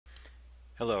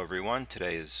Hello everyone,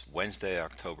 today is Wednesday,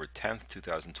 October 10th,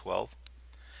 2012.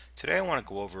 Today I want to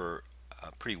go over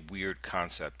a pretty weird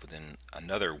concept within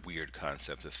another weird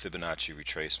concept of Fibonacci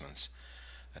retracements.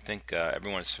 I think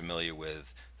everyone is familiar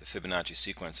with the Fibonacci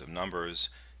sequence of numbers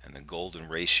and the golden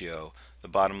ratio. The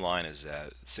bottom line is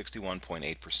that 61.8%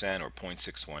 or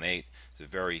 0.618 is a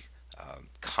very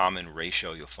common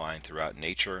ratio you'll find throughout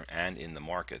nature and in the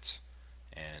markets.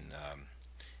 And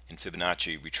in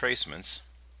Fibonacci retracements,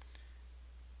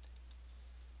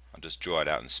 I'll just draw it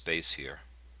out in space here.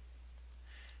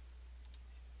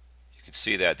 You can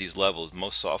see that these levels,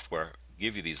 most software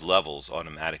give you these levels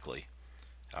automatically.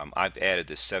 I've added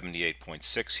this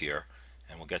 78.6 here,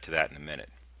 and we'll get to that in a minute.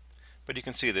 But you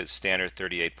can see that standard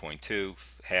 38.2,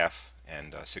 half,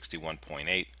 and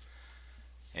 61.8.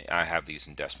 I have these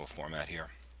in decimal format here.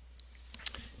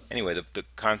 Anyway, the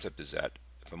concept is that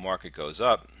if a market goes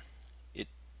up, it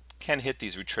can hit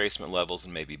these retracement levels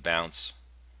and maybe bounce,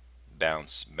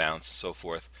 and so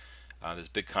forth. There's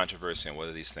big controversy on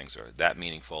whether these things are that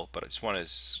meaningful, but I just want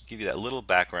to give you that little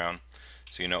background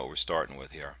so you know what we're starting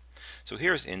with here. So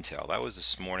here's Intel. That was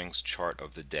this morning's chart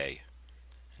of the day,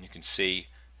 and you can see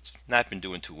it's not been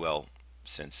doing too well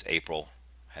since April.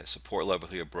 Had a support level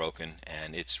here broken,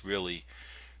 and it's really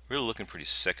looking pretty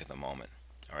sick at the moment.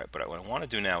 All right, but what I want to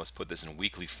do now is put this in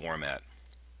weekly format.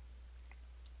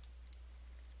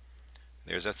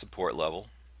 There's that support level.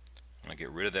 I'm going to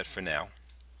get rid of that for now.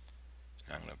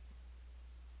 I'm going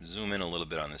to zoom in a little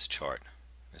bit on this chart.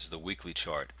 This is the weekly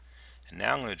chart. And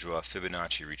now I'm going to draw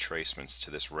Fibonacci retracements to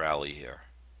this rally here.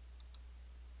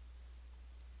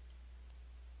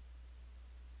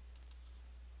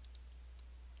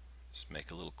 Just make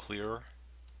it a little clearer.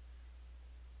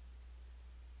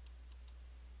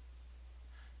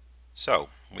 So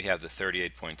we have the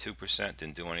 38.2%,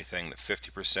 didn't do anything. The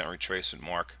 50% retracement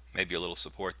mark, maybe a little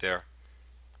support there.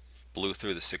 Blew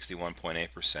through the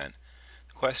 61.8%. The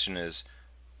question is,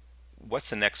 what's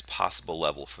the next possible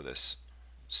level for this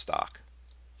stock?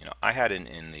 You know, I had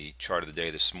in the chart of the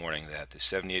day this morning that the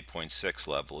 78.6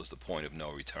 level is the point of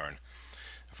no return.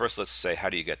 First, let's say, how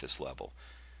do you get this level?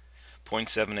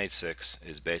 0.786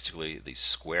 is basically the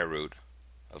square root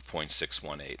of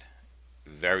 0.618.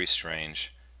 Very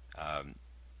strange. A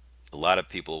lot of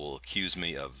people will accuse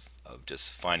me of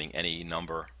just finding any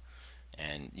number.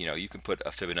 And you know, you can put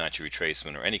a Fibonacci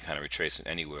retracement or any kind of retracement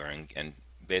anywhere and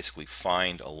basically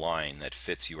find a line that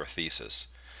fits your thesis.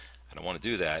 I don't want to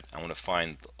do that. I want to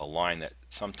find a line that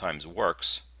sometimes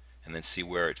works and then see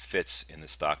where it fits in the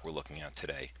stock we're looking at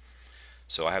today.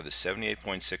 So I have the 78.6%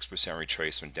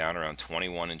 retracement down around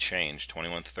 21 and change,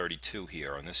 21.32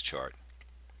 here on this chart.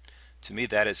 To me,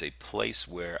 that is a place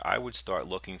where I would start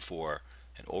looking for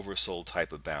an oversold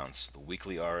type of bounce. The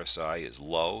weekly RSI is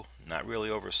low, not really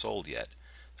oversold yet.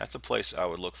 That's a place I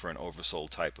would look for an oversold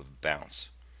type of bounce.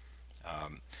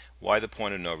 Why the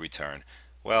point of no return?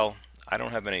 Well, I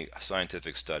don't have any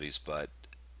scientific studies, but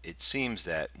it seems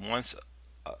that once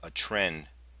a trend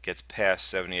gets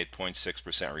past 78.6%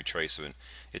 retracement,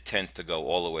 it tends to go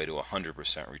all the way to 100%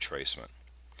 retracement.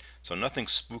 So nothing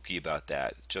spooky about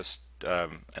that, just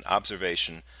an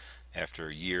observation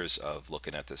after years of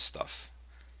looking at this stuff.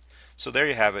 So there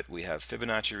you have it. We have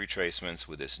Fibonacci retracements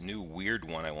with this new weird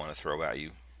one I want to throw at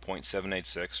you,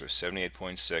 0.786 or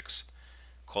 78.6.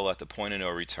 Call that the point of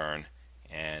no return,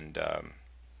 and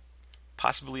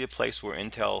possibly a place where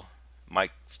Intel might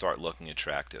start looking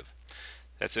attractive.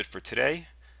 That's it for today.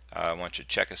 I want you to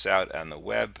check us out on the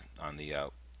web, on the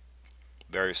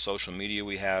various social media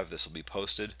we have. This will be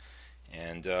posted,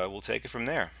 and we'll take it from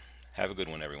there. Have a good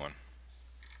one, everyone.